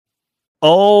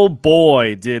Oh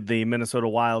boy, did the Minnesota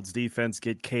Wild's defense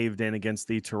get caved in against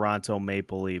the Toronto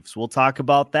Maple Leafs. We'll talk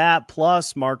about that,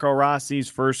 plus Marco Rossi's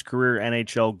first career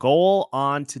NHL goal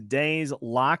on today's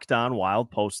Locked On Wild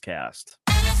postcast.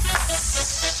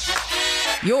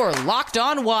 You're Locked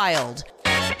On Wild,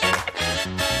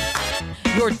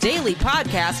 your daily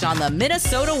podcast on the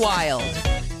Minnesota Wild,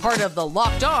 part of the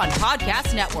Locked On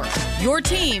Podcast Network, your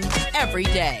team every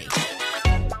day.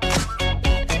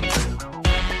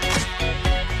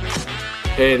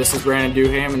 Hey, this is Brandon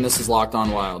Duham, and this is Locked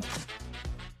On Wild.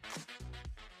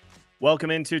 Welcome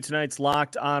into tonight's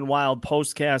Locked On Wild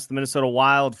postcast. The Minnesota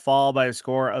Wild fall by a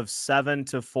score of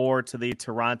 7-4 to the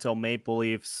Toronto Maple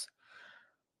Leafs.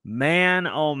 Man,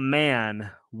 oh man,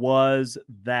 was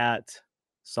that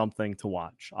something to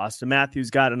watch. Austin Matthews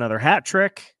got another hat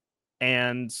trick,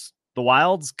 and the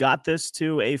Wilds got this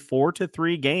to a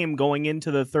 4-3 game going into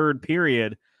the third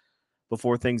period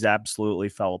before things absolutely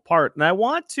fell apart. And I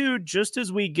want to, just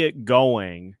as we get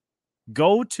going,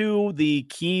 go to the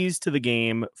keys to the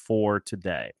game for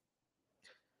today.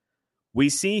 We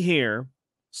see here,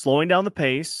 slowing down the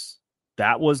pace,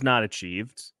 that was not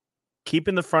achieved.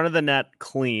 Keeping the front of the net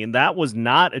clean, that was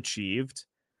not achieved.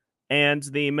 And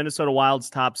the Minnesota Wild's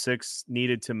top six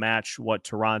needed to match what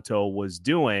Toronto was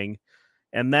doing,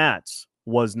 and that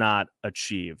was not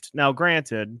achieved. Now,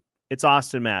 granted, it's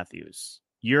Austin Matthews.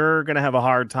 You're going to have a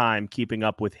hard time keeping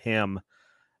up with him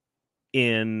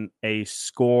in a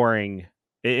scoring,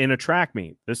 in a track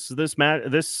meet.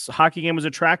 This hockey game was a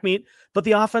track meet, but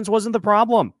the offense wasn't the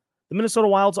problem. The Minnesota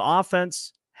Wild's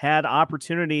offense had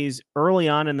opportunities early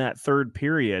on in that third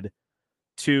period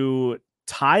to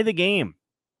tie the game.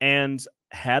 And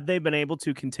had they been able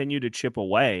to continue to chip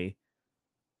away,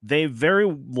 they very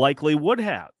likely would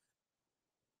have.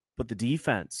 But the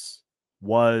defense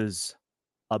was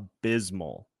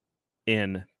abysmal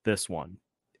in this one.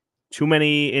 Too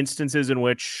many instances in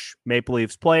which Maple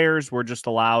Leafs players were just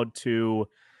allowed to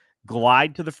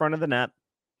glide to the front of the net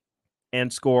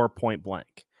and score point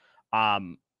blank.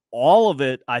 All of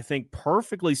it, I think,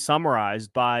 perfectly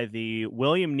summarized by the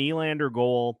William Nylander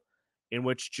goal, in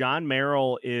which John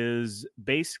Merrill is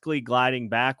basically gliding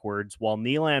backwards while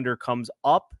Nylander comes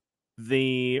up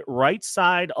the right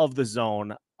side of the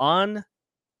zone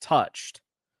untouched.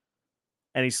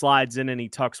 And he slides in and he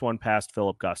tucks one past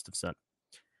Philip Gustafsson.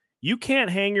 You can't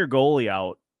hang your goalie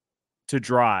out to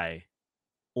dry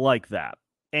like that.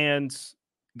 And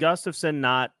Gustafsson,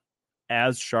 not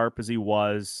as sharp as he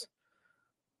was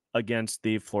against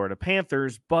the Florida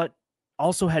Panthers, but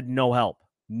also had no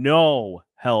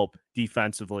help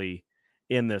defensively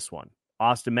in this one.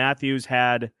 Austin Matthews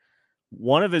had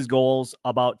one of his goals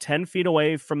about 10 feet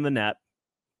away from the net,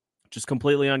 just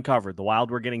completely uncovered. The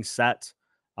Wild were getting set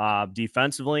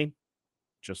defensively,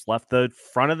 just left the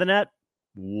front of the net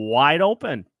wide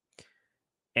open.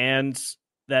 And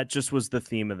that just was the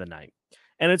theme of the night.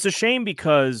 And it's a shame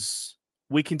because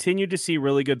we continue to see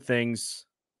really good things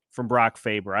from Brock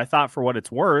Faber. I thought, for what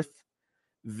it's worth,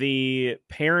 the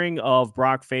pairing of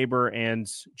Brock Faber and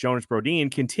Jonas Brodin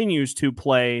continues to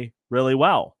play really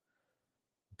well.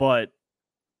 But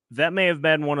that may have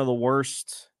been one of the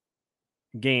worst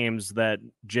games that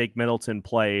Jake Middleton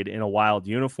played in a Wild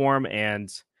uniform.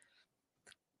 And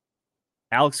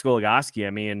Alex Goligoski,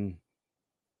 I mean,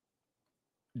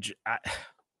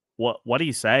 what do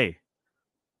you say?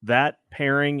 That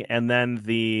pairing and then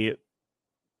the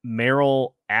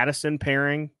Merrill-Addison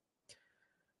pairing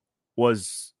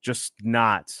was just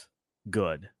not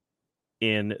good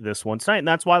in this one tonight. And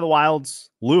that's why the Wilds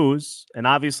lose. And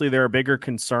obviously there are bigger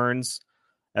concerns,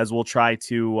 as we'll try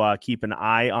to keep an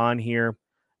eye on here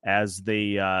as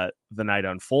the night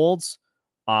unfolds.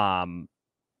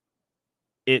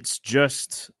 It's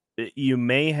just, you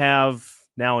may have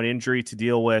now an injury to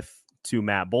deal with to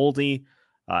Matt Boldy,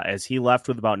 as he left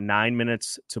with about 9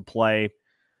 minutes to play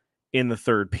in the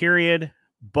third period.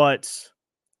 But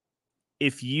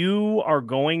if you are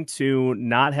going to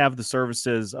not have the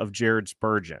services of Jared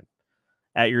Spurgeon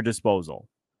at your disposal,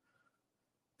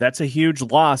 that's a huge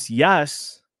loss,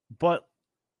 yes, but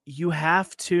you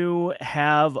have to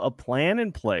have a plan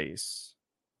in place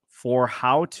for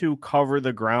how to cover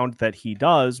the ground that he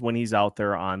does when he's out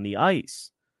there on the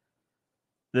ice.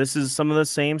 This is some of the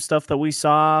same stuff that we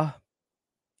saw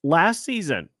last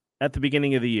season at the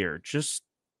beginning of the year. Just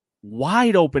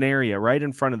wide open area right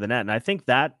in front of the net. And I think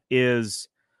that's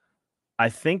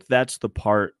the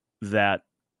part that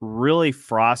really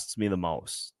frosts me the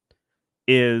most,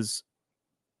 is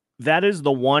that is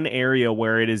the one area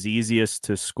where it is easiest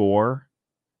to score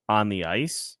on the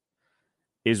ice,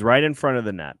 is right in front of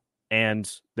the net.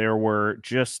 And there were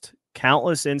just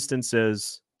countless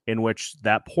instances in which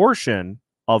that portion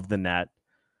of the net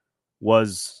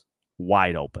was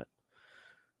wide open.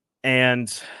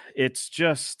 And it's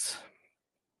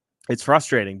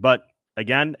frustrating. But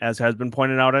again, as has been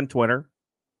pointed out on Twitter,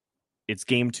 it's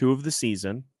game 2 of the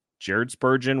season. Jared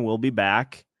Spurgeon will be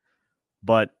back.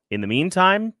 But in the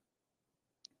meantime,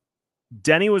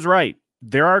 Denny was right.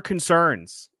 There are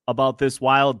concerns about this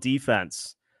Wild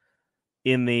defense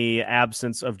in the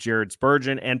absence of Jared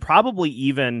Spurgeon, and probably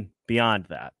even beyond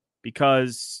that,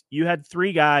 because you had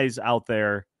 3 guys out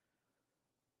there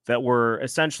that were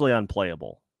essentially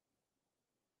unplayable.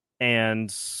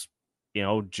 And,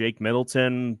 Jake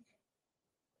Middleton,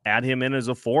 add him in as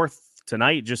a 4th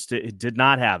tonight, it did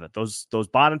not have it. Those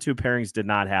bottom 2 pairings did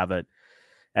not have it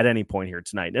at any point here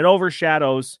tonight. It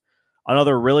overshadows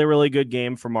another really, really good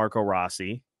game for Marco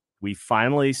Rossi. We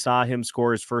finally saw him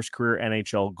score his first career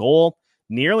NHL goal.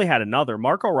 Nearly had another.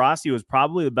 Marco Rossi was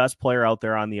probably the best player out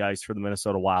there on the ice for the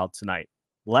Minnesota Wild tonight.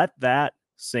 Let that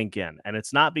sink in. And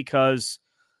it's not because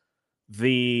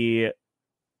the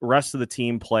rest of the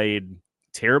team played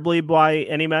terribly by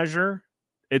any measure.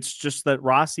 It's just that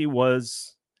Rossi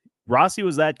was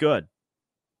that good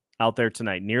out there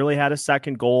tonight. Nearly had a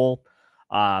second goal,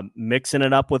 mixing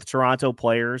it up with Toronto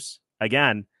players.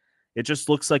 Again, it just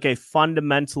looks like a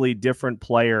fundamentally different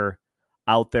player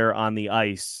out there on the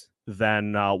ice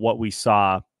than what we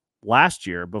saw last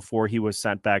year before he was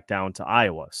sent back down to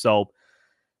Iowa. So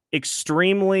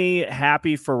extremely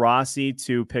happy for Rossi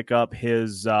to pick up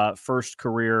his first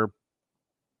career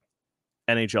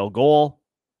NHL goal,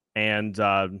 and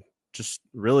just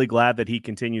really glad that he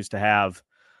continues to have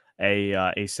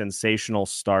a sensational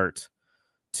start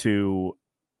to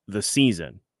the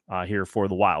season here for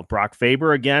the Wild. Brock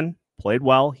Faber, again, played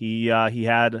well. He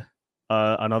had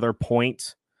another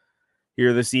point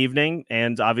here this evening,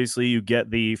 and obviously you get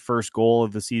the first goal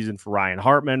of the season for Ryan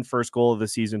Hartman, first goal of the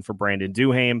season for Brandon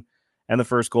Duhaime, and the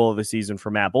first goal of the season for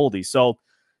Matt Boldy. So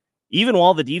even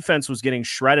while the defense was getting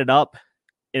shredded up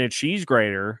in a cheese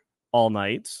grater all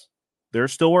night, there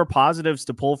still were positives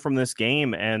to pull from this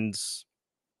game, and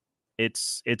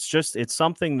it's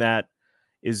something that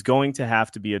is going to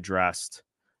have to be addressed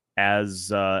as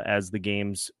the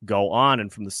games go on.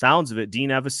 And from the sounds of it, Dean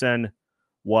Evason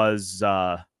was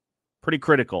pretty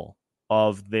critical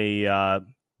of the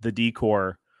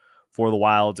decor for the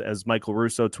Wild. As Michael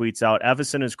Russo tweets out,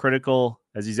 Evason is critical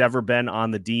as he's ever been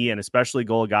on the D, and especially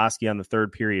Goligoski on the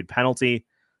third period penalty.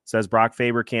 Says Brock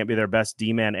Faber can't be their best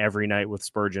D-man every night with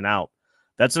Spurgeon out.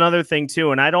 That's another thing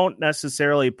too, and I don't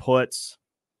necessarily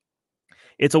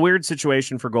it's a weird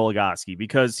situation for Goligoski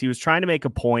because he was trying to make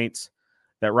a point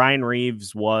that Ryan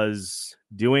Reeves was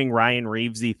doing Ryan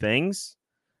Reevesy things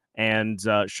and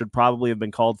should probably have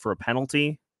been called for a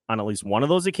penalty on at least one of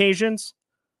those occasions.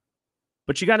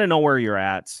 But you got to know where you're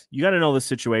at. You got to know the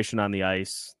situation on the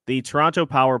ice. The Toronto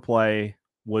power play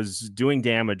was doing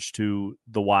damage to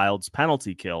the Wild's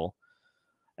penalty kill.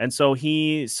 And so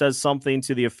he says something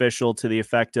to the official to the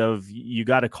effect of, you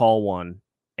got to call one.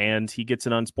 And he gets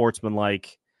an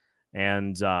unsportsmanlike.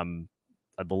 And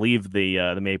I believe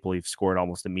the Maple Leafs scored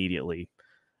almost immediately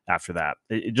after that.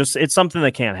 It's something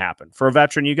that can't happen. For a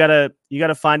veteran, you gotta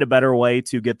find a better way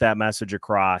to get that message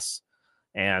across.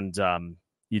 And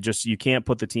you can't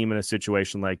put the team in a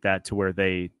situation like that to where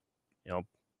they,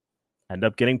 end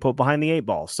up getting put behind the 8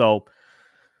 ball. So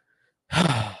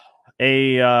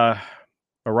a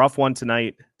rough one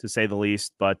tonight, to say the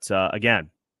least. But again,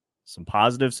 some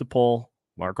positives to pull.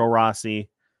 Marco Rossi,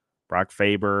 Brock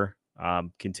Faber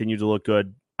continue to look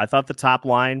good. I thought the top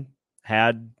line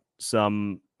had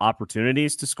some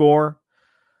opportunities to score,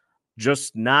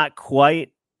 just not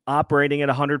quite operating at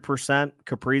 100%.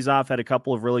 Kaprizov had a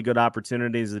couple of really good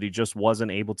opportunities that he just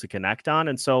wasn't able to connect on.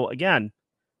 And so, again,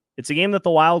 it's a game that the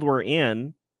Wild were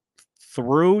in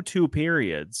through 2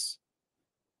 periods,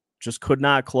 just could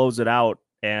not close it out.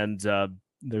 And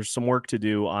there's some work to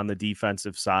do on the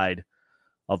defensive side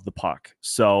of the puck.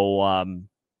 So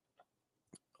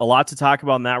a lot to talk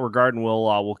about in that regard, and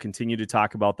we'll continue to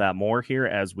talk about that more here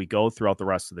as we go throughout the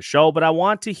rest of the show. But I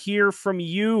want to hear from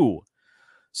you.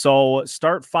 So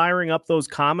start firing up those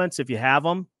comments if you have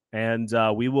them, and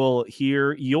we will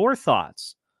hear your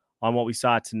thoughts on what we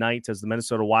saw tonight as the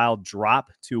Minnesota Wild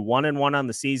drop to 1-1 on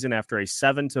the season after a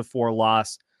 7-4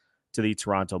 loss to the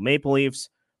Toronto Maple Leafs.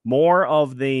 More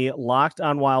of the Locked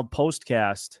on Wild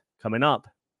postcast coming up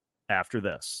after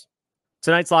this.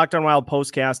 Tonight's Locked on Wild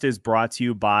postcast is brought to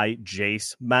you by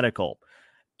Jace Medical.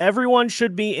 Everyone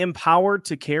should be empowered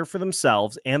to care for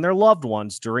themselves and their loved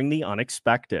ones during the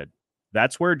unexpected.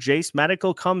 That's where Jace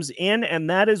Medical comes in, and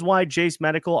that is why Jace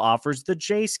Medical offers the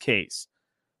Jace case.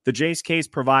 The Jace case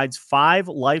provides 5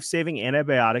 life-saving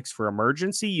antibiotics for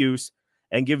emergency use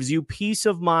and gives you peace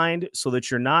of mind so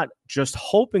that you're not just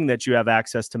hoping that you have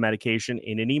access to medication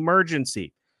in an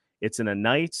emergency. It's in a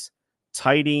nice,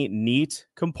 tidy, neat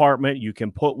compartment you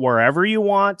can put wherever you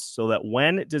want so that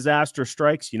when disaster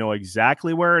strikes, you know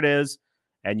exactly where it is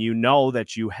and you know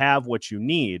that you have what you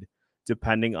need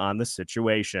depending on the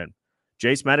situation.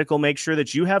 Jace Medical makes sure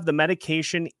that you have the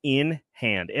medication in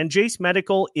hand. And Jace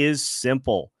Medical is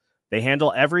simple. They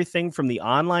handle everything from the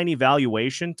online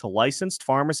evaluation to licensed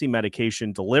pharmacy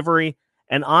medication delivery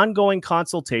and ongoing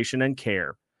consultation and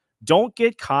care. Don't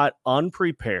get caught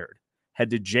unprepared. Head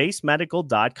to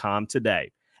jacemedical.com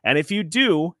today. And if you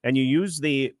do, and you use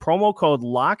the promo code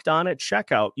LOCKEDON at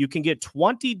checkout, you can get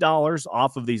 $20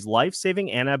 off of these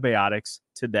life-saving antibiotics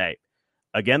today.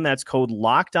 Again, that's code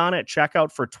LOCKEDON at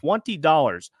checkout for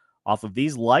 $20 off of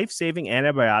these life-saving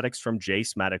antibiotics from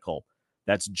Jace Medical.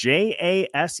 That's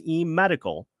JASE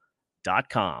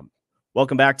Medical.com.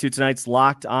 Welcome back to tonight's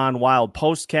Locked On Wild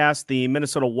postcast. The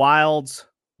Minnesota Wilds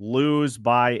lose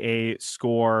by a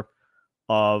score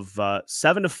of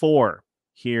 7-4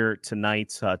 here tonight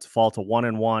to fall to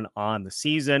 1-1 on the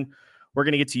season. We're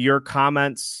going to get to your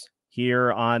comments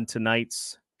here on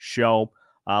tonight's show.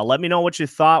 Let me know what you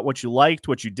thought, what you liked,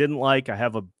 what you didn't like. I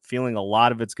have a feeling a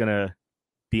lot of it's going to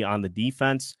be on the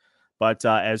defense. But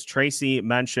as Tracy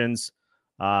mentions,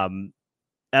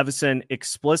 Evison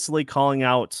explicitly calling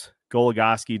out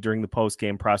Goligoski during the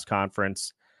post-game press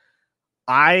conference.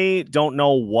 I don't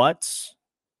know what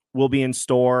will be in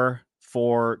store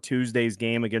for Tuesday's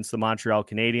game against the Montreal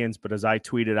Canadiens, but as I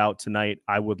tweeted out tonight,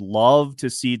 I would love to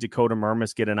see Dakota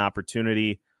Mermis get an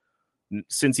opportunity.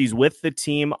 Since he's with the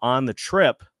team on the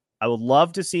trip, I would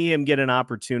love to see him get an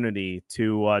opportunity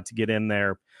to get in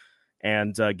there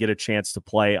and get a chance to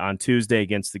play on Tuesday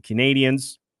against the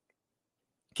Canadiens.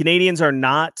 Canadiens are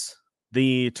not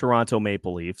the Toronto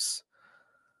Maple Leafs,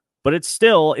 but it's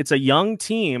a young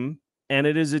team, and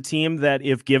it is a team that,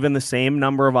 if given the same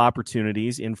number of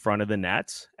opportunities in front of the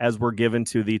net as were given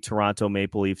to the Toronto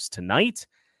Maple Leafs tonight,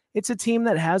 it's a team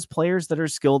that has players that are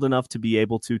skilled enough to be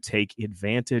able to take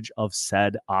advantage of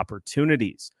said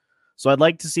opportunities. So I'd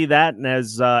like to see that. And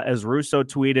as Russo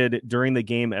tweeted during the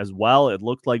game as well, it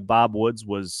looked like Bob Woods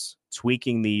was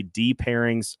tweaking the D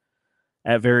pairings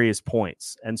at various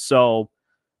points. And so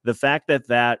the fact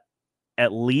that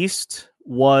at least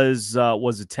was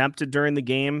attempted during the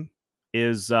game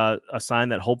is a sign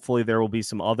that hopefully there will be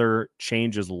some other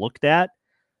changes looked at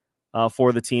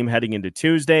for the team heading into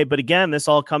Tuesday. But again, this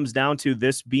all comes down to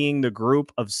this being the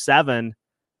group of 7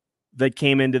 that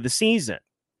came into the season.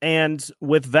 And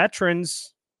with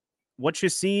veterans, what you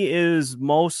see is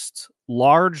most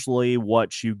largely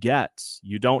what you get.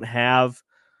 You don't have,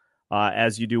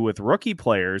 as you do with rookie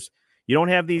players, you don't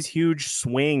have these huge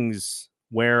swings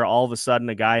where all of a sudden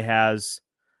a guy has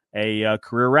a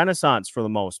career renaissance for the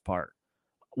most part.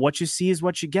 What you see is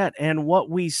what you get. And what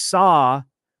we saw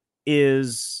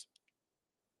is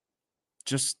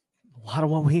just a lot of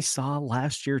what we saw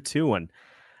last year too. And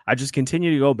I just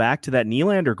continue to go back to that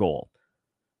Nylander goal.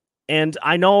 And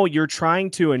I know you're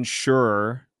trying to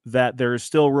ensure that there's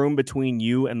still room between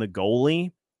you and the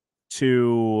goalie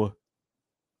to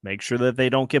make sure that they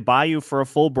don't get by you for a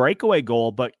full breakaway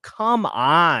goal. But come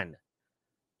on,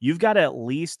 you've got to at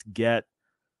least get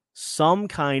some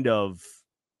kind of,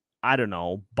 I don't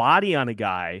know, body on a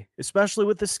guy, especially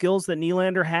with the skills that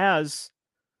Nylander has.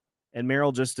 And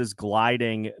Merrill just is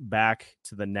gliding back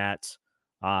to the net.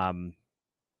 That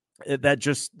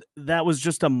was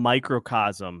just a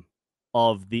microcosm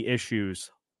of the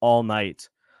issues all night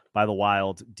by the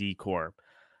Wild D-Corps.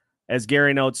 As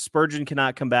Gary notes, Spurgeon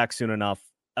cannot come back soon enough.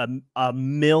 A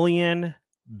million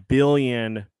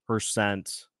billion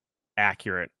 %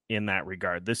 accurate in that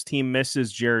regard. This team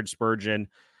misses Jared Spurgeon,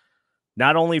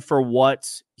 not only for what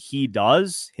he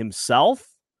does himself,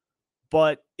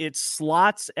 but it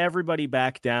slots everybody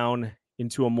back down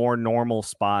into a more normal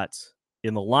spot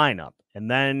in the lineup. And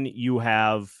then you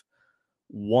have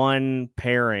one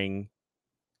pairing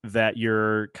that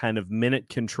you're kind of minute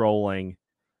controlling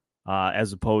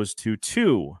as opposed to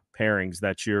 2 pairings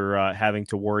that you're having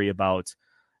to worry about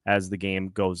as the game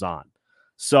goes on.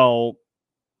 So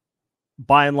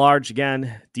by and large,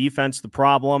 again, defense, the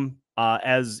problem,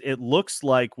 as it looks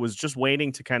like, was just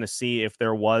waiting to kind of see if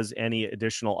there was any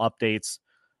additional updates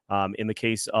in the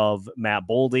case of Matt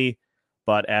Boldy.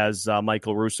 But as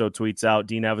Michael Russo tweets out,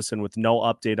 Dean Evison with no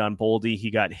update on Boldy.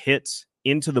 He got hit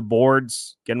into the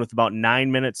boards, again, with about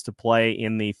 9 minutes to play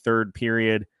in the third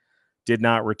period. Did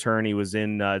not return. He was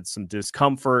in some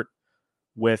discomfort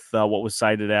with what was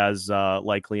cited as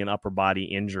likely an upper body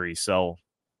injury. So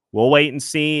we'll wait and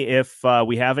see if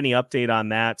we have any update on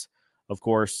that. Of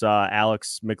course,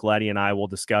 Alex McLetty and I will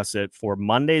discuss it for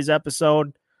Monday's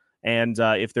episode. And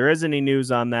if there is any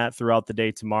news on that throughout the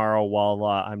day tomorrow, while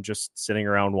I'm just sitting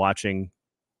around watching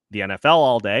the NFL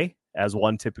all day, as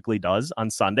one typically does on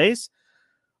Sundays,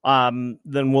 then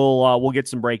we'll get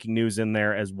some breaking news in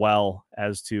there as well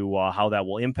as to how that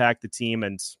will impact the team.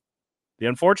 And the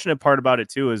unfortunate part about it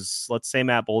too is, let's say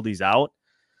Matt Boldy's out,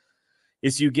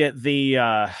 is you get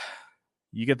the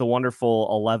wonderful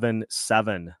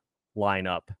 11-7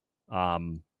 lineup,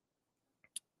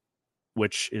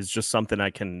 which is just something I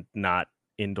can not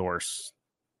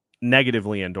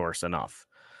negatively endorse enough.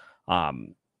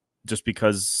 Just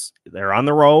because they're on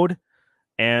the road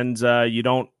and you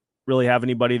don't really have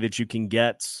anybody that you can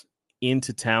get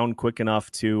into town quick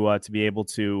enough to be able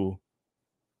to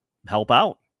help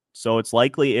out. So it's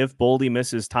likely if Boldy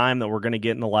misses time that we're going to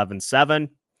get an 11-7.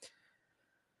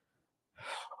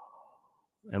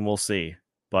 And we'll see.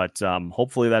 But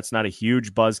hopefully that's not a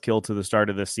huge buzzkill to the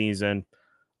start of the season.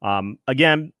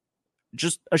 Again,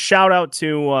 just a shout out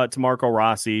to Marco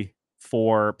Rossi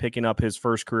for picking up his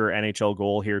first career NHL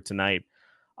goal here tonight.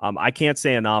 I can't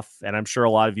say enough, and I'm sure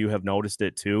a lot of you have noticed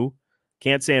it too.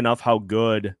 Can't say enough how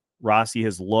good Rossi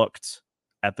has looked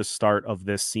at the start of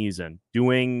this season,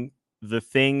 doing the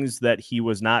things that he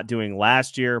was not doing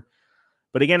last year.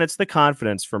 But again, it's the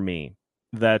confidence for me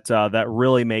that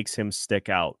really makes him stick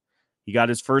out. He got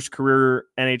his first career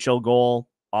NHL goal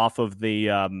off of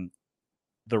the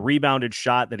rebounded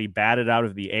shot that he batted out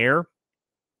of the air.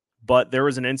 But there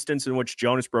was an instance in which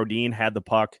Jonas Brodin had the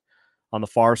puck on the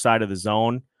far side of the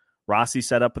zone. Rossi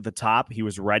set up at the top. He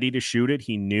was ready to shoot it.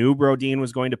 He knew Brodin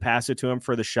was going to pass it to him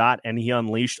for the shot, and he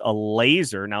unleashed a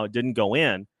laser. Now, it didn't go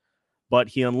in, but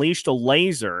he unleashed a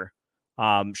laser,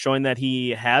 showing that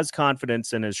he has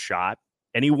confidence in his shot,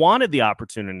 and he wanted the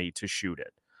opportunity to shoot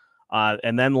it.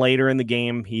 And then later in the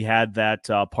game, he had that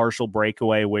partial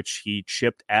breakaway, which he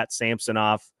chipped at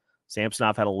Samsonov.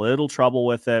 Samsonov had a little trouble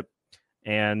with it,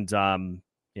 and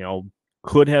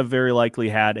could have very likely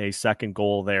had a second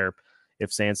goal there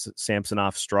if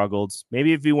Samsonov struggled.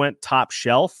 Maybe if he went top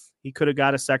shelf, he could have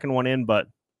got a second one in. But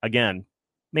again,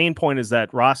 main point is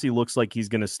that Rossi looks like he's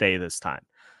going to stay this time.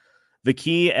 The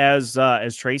key, as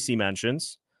Tracy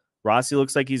mentions, Rossi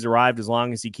looks like he's arrived as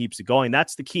long as he keeps it going.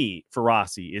 That's the key for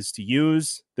Rossi, is to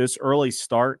use this early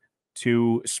start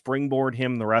to springboard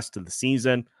him the rest of the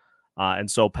season. And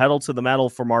so pedal to the metal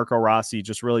for Marco Rossi.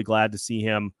 Just really glad to see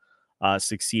him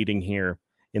succeeding here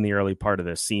in the early part of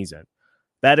this season.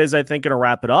 That is, I think, going to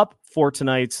wrap it up for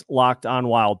tonight's Locked On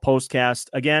Wild postcast.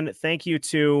 Again, thank you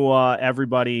to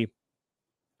everybody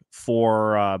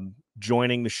for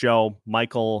joining the show.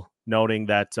 Michael noting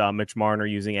that Mitch Marner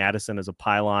using Addison as a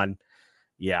pylon.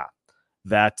 Yeah,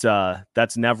 that's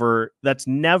never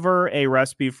a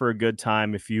recipe for a good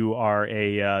time if you are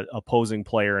a opposing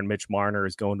player and Mitch Marner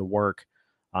is going to work.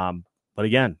 But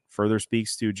again, further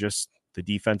speaks to just the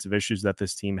defensive issues that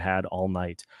this team had all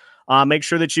night. Make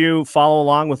sure that you follow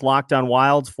along with Locked On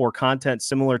Wild for content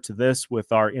similar to this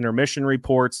with our intermission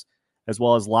reports, as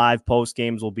well as live post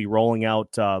games. We'll be rolling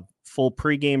out full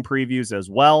pregame previews as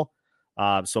well.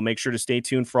 So make sure to stay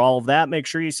tuned for all of that. Make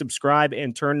sure you subscribe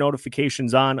and turn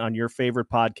notifications on your favorite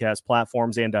podcast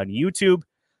platforms and on YouTube,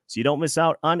 so you don't miss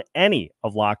out on any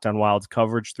of Locked On Wild's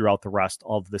coverage throughout the rest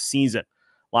of the season.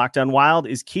 Locked On Wild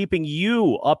is keeping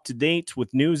you up to date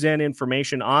with news and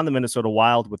information on the Minnesota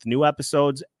Wild, with new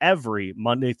episodes every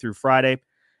Monday through Friday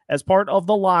as part of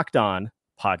the Locked On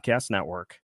Podcast Network.